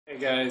Hey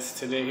guys,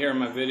 today here in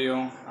my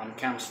video I'm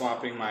cam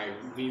swapping my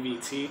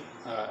VVT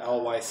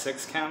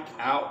LY6 cam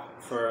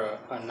out for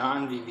a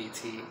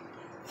non-VVT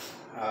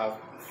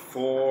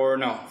for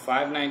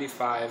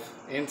 595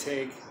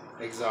 intake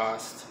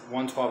exhaust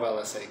 112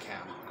 LSA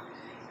cam,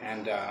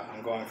 and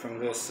I'm going from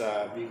this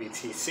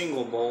VVT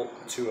single bolt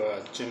to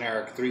a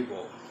generic 3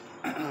 bolt.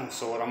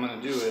 So what I'm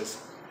going to do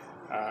is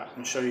I'm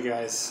going to show you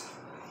guys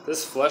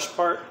this flush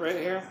part right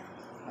here.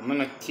 I'm going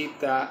to keep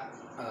that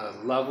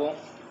level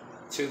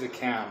to the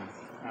cam.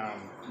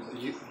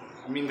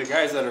 The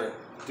guys that are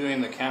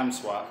doing the cam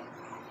swap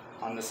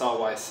on this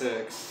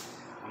LY6,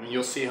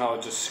 you'll see how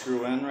it just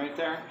screw in right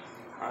there.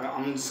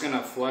 I'm just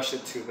gonna flush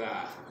it to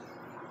that,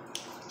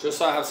 just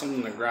so I have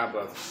something to grab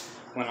of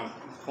when I'm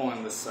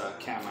pulling this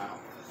cam out.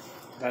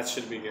 That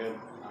should be good.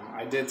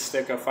 I did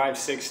stick a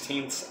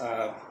 5/16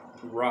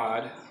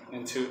 rod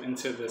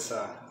into this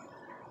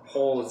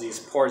hole, these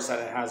ports that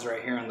it has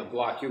right here in the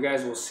block. You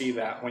guys will see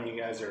that when you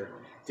guys are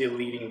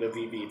deleting the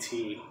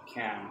VVT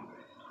cam.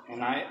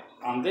 And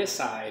on this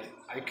side,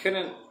 I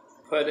couldn't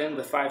put in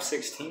the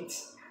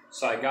 5/16,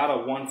 so I got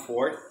a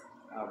 1/4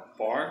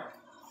 bar,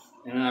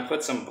 and then I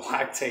put some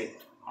black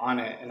tape on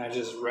it, and I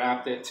just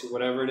wrapped it to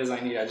whatever it is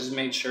I need. I just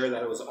made sure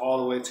that it was all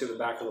the way to the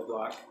back of the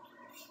block.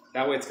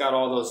 That way it's got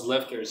all those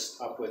lifters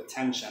up with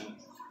tension.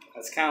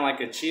 That's kind of like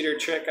a cheater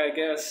trick, I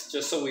guess,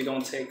 just so we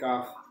don't take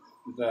off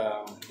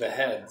the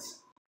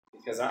heads,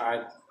 because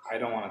I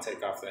don't want to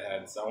take off the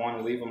heads. I want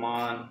to leave them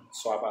on,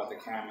 swap out the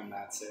cam, and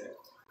that's it.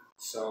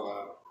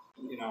 So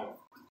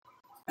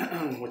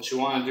what you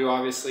want to do,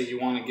 obviously, you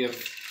want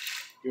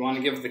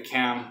to give the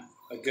cam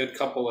a good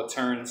couple of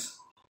turns,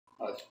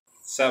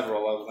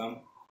 several of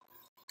them,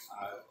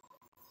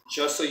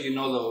 just so you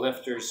know the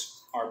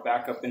lifters are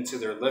back up into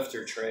their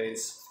lifter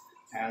trays,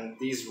 and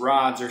these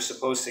rods are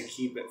supposed to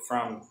keep it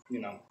from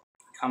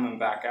coming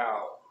back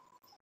out.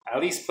 At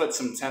least put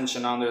some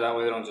tension on there, that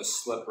way they don't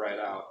just slip right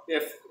out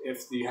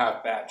if you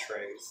have bad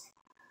trays.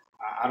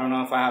 I don't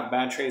know if I have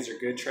bad trays or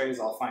good trays.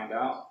 I'll find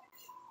out.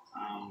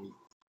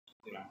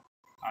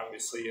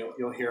 Obviously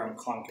you'll hear them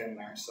clunk in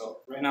there.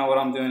 So right now what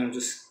I'm doing, I'm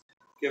just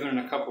giving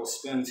it a couple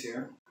spins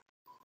here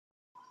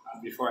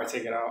before I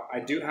take it out. I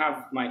do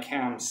have my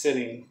cam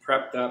sitting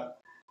prepped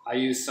up. I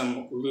use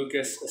some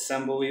Lucas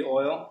assembly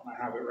oil. I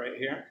have it right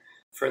here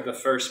for the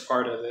first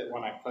part of it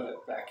when I put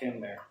it back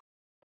in there.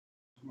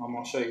 I'm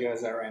going to show you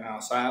guys that right now.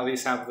 So I at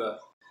least have the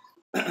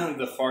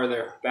the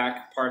farther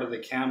back part of the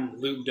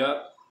cam lubed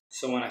up.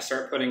 So when I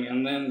start putting it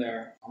in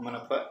there, I'm going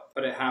to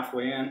put it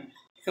halfway in.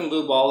 You can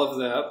lube all of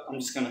that up. I'm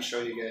just going to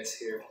show you guys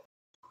here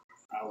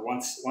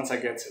once I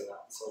get to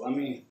that. So let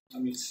me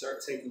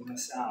start taking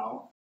this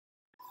out.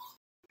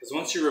 Because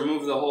once you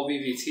remove the whole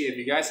VVT, if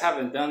you guys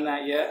haven't done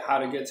that yet, how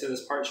to get to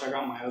this part, check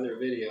out my other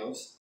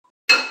videos.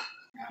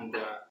 And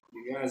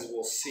you guys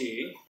will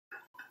see.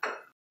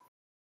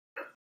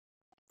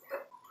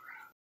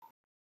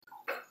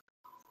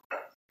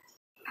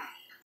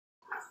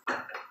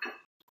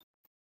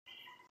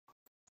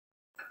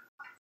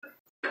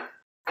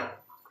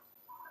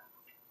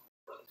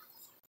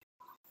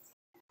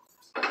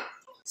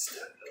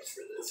 Stand up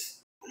for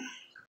this.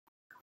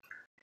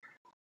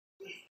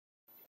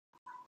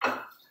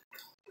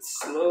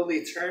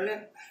 Slowly turn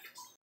it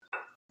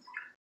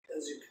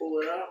as you pull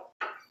it out.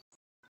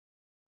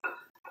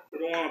 You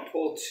don't want to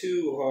pull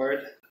too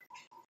hard,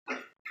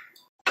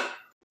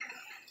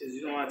 because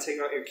you don't want to take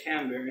out your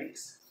cam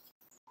bearings.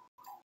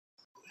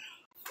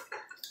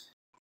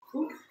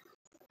 Whew.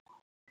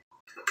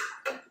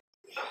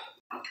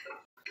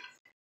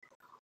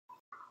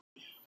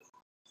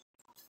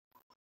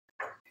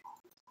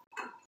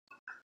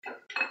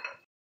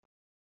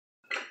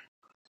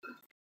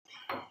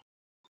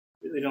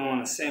 Really don't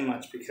want to say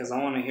much because I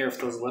want to hear if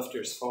those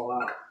lifters fall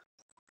out.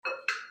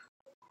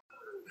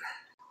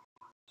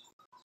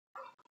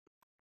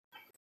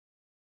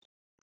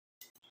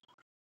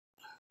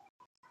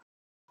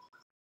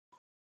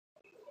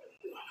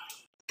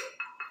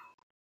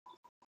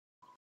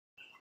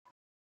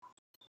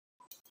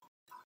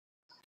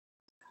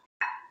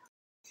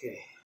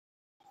 Okay,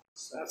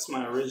 so that's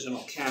my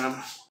original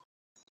cam.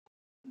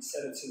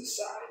 Set it to the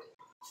side.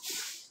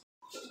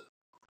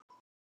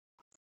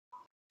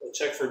 We'll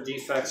check for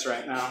defects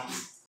right now.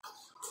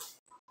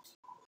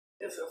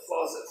 If it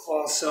falls, it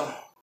falls. So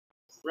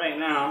right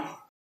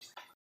now,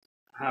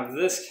 I have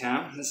this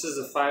cam. This is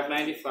a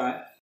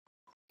 595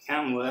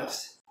 cam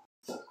lift.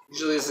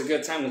 Usually it's a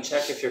good time to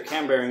check if your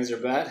cam bearings are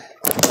bad.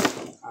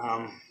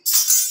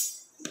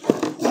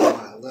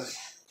 Look,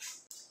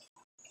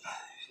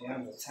 if you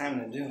have the time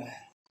to do it.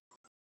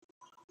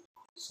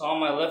 So all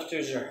my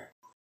lifters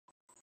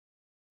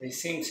they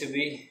seem to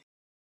be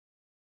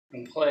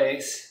in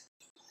place.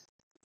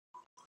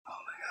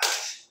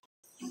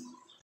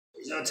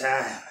 There's no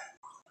time.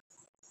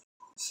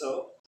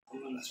 So I'm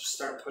going to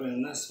start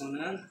putting this one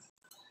in.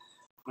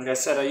 Like I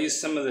said, I use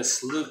some of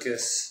this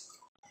Lucas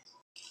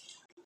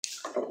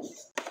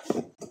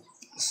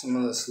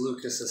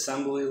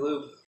assembly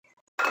lube.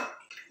 I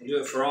do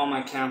it for all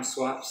my cam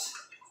swaps.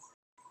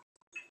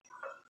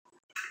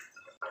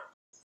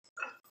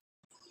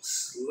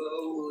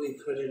 slowly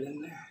put it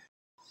in there.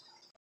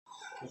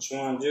 What you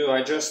want to do, I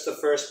address the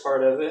first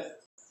part of it.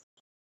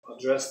 I'll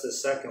address the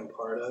second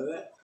part of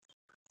it.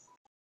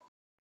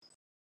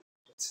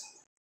 It's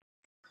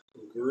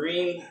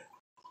green.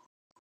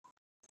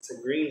 It's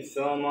a green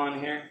film on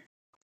here.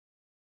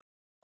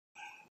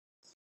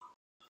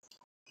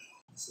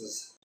 This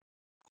is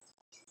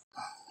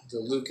the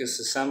Lucas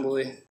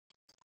assembly.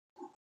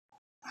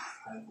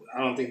 I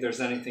don't think there's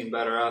anything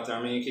better out there.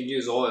 I mean, you could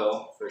use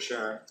oil for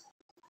sure,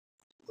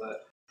 but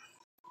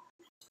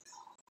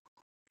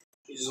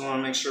you just want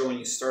to make sure when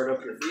you start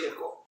up your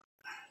vehicle,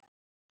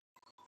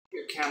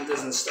 your cam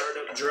doesn't start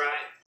up dry.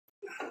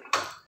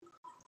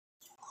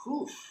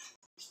 Whew.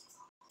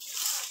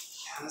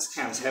 Yeah, this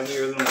cam's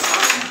heavier than the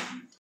top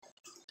one.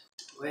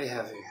 Way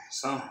heavier.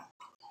 So,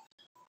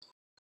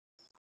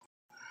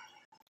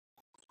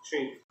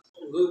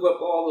 lube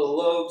up all the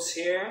lobes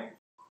here.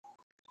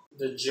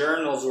 The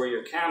journals where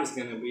your cam's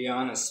going to be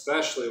on,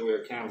 especially where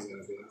your cam's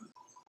going to be on.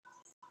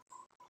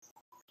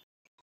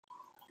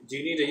 Do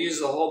you need to use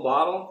the whole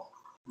bottle?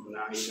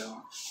 No, you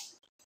don't.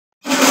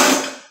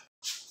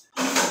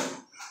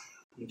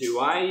 Do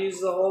I use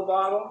the whole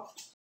bottle?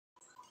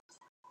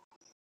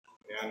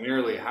 Yeah,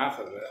 nearly half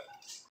of it.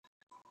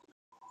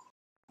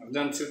 I've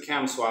done 2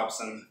 cam swaps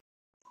and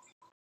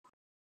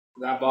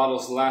that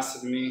bottle's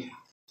lasted me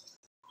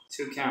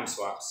 2 cam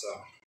swaps, so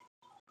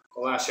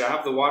it'll last you. I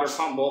have the water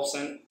pump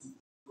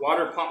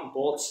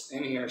bolts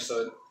in here,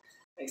 so it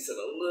makes it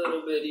a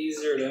little bit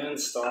easier to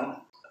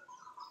install.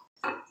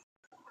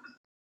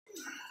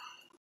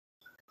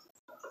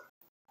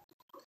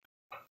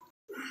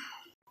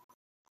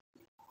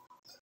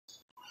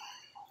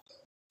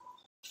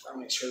 I'll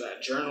make sure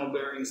that journal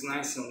bearing's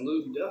nice and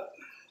lubed up.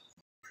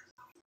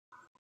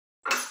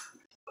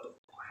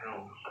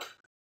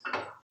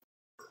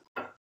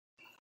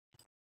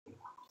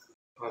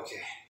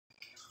 Okay.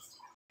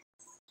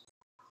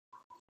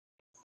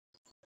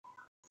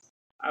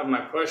 I have my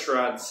push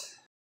rods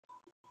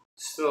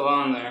still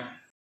on there.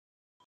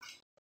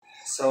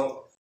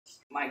 So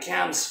my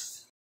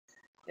cam's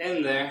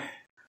in there.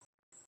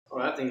 Oh,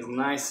 that thing's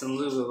nice and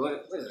lubed.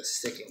 Look at the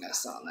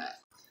stickiness on that.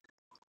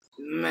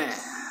 Man,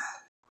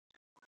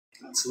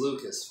 that's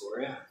Lucas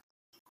for you.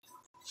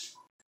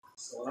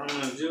 So what I'm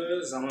going to do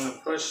is I'm going to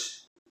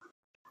push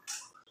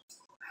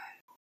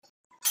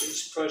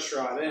each push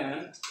rod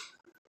in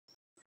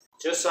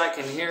just so I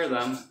can hear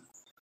them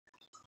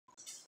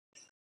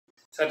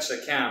touch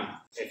the cam.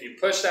 If you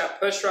push that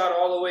push rod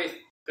all the way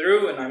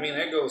through, and I mean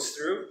it goes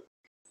through,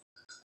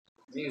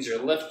 it means your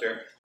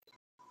lifter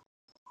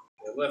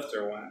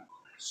went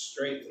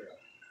straight through.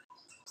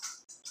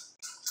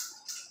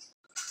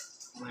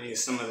 I'm going to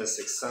use some of this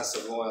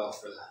excessive oil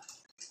for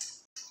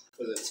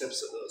the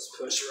tips of those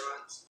push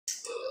rods.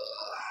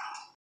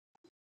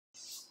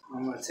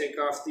 I'm going to take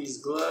off these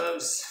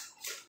gloves.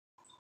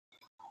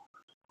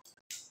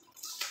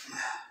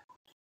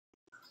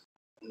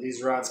 And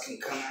these rods can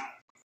come out.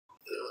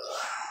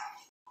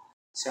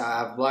 See how I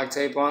have black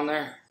tape on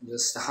there? It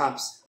just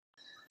stops.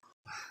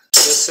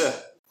 Just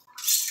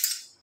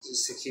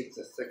to keep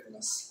the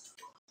thickness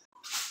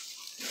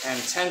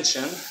and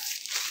tension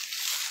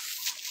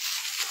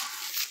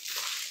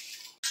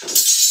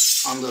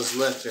on those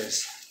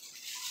lifters.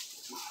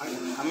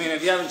 I mean,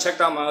 if you haven't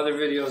checked out my other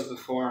videos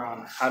before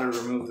on how to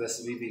remove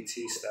this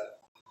VVT stuff,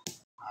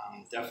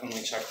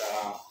 definitely check that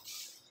out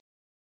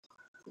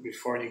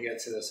before you get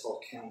to this whole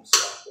cam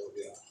swap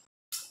ordeal.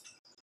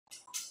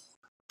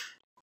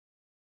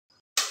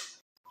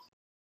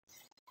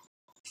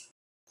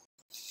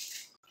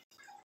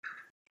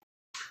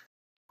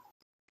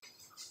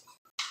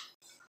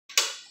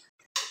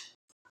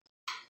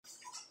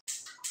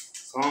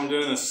 So all I'm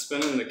doing is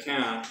spinning the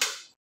cam.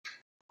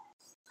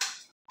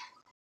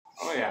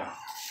 Oh yeah,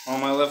 all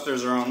my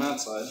lifters are on that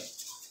side.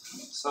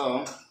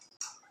 So,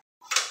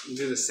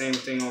 do the same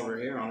thing over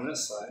here on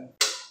this side.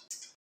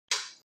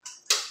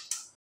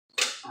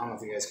 I don't know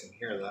if you guys can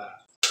hear that.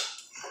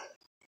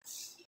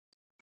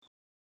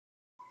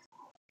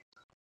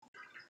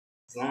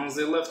 As long as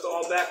they lift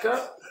all back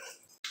up,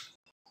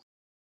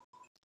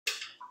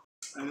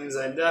 that means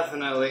I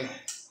definitely,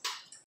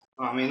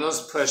 I mean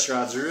those push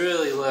rods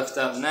really lift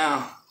up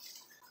now.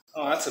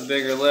 Oh, that's a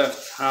bigger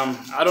lift.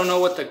 I don't know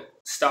what the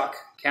stock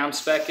cam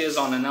spec is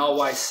on an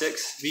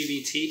LY6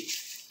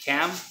 VVT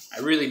cam.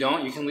 I really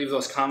don't. You can leave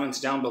those comments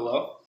down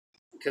below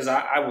because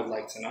I would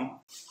like to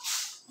know.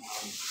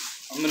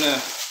 I'm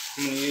gonna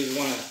use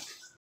one of,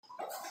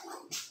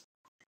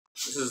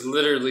 this is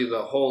literally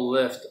the whole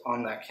lift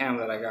on that cam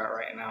that I got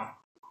right now.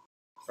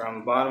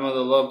 From bottom of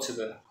the lobe to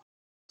the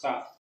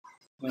top.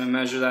 I'm gonna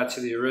measure that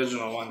to the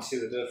original one, see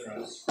the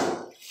difference.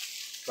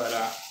 But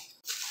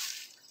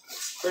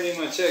that's pretty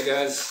much it,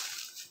 guys.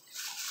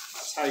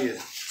 That's how you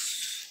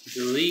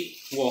delete,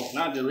 well,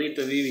 not delete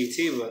the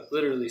VVT, but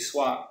literally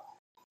swap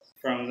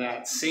from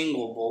that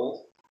single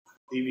bolt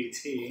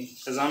VVT.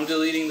 Because I'm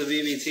deleting the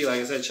VVT.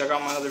 Like I said, check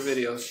out my other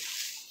videos.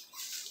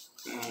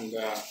 And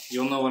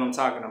you'll know what I'm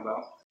talking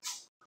about.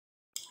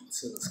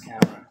 Let's see this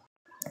camera.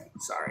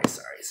 Sorry.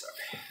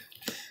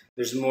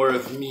 there's more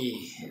of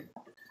me.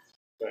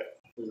 But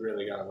we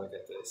really gotta look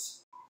at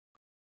this.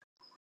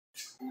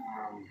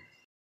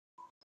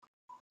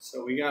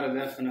 So we gotta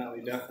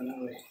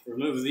definitely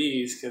remove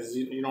these because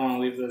you don't want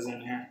to leave those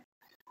in here.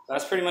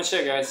 That's pretty much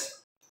it,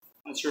 guys.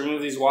 Once you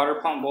remove these water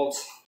pump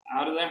bolts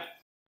out of there,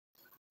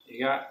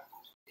 you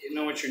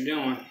know what you're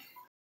doing.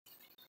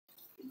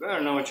 You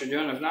better know what you're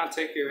doing. If not,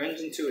 take your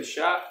engine to a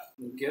shop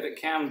and get it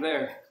cammed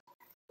there.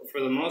 But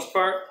for the most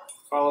part,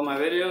 follow my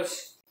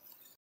videos.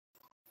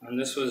 And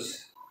this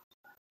was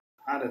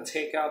how to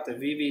take out the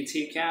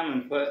VVT cam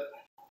and put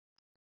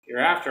your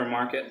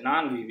aftermarket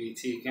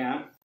non-VVT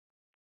cam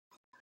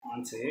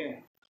onto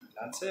here.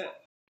 That's it.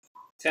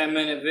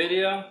 10-minute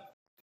video.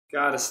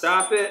 Gotta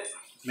stop it.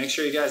 Make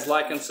sure you guys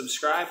like and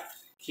subscribe.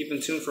 Keep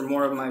in tune for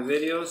more of my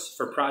videos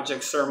for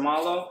Project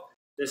SirMalo.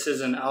 This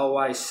is an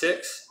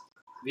LY6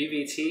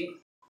 VVT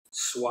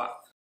swap.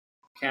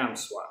 Cam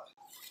swap.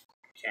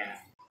 Cam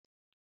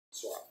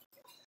swap.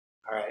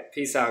 Alright,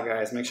 peace out,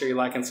 guys. Make sure you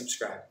like and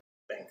subscribe.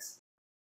 Thanks.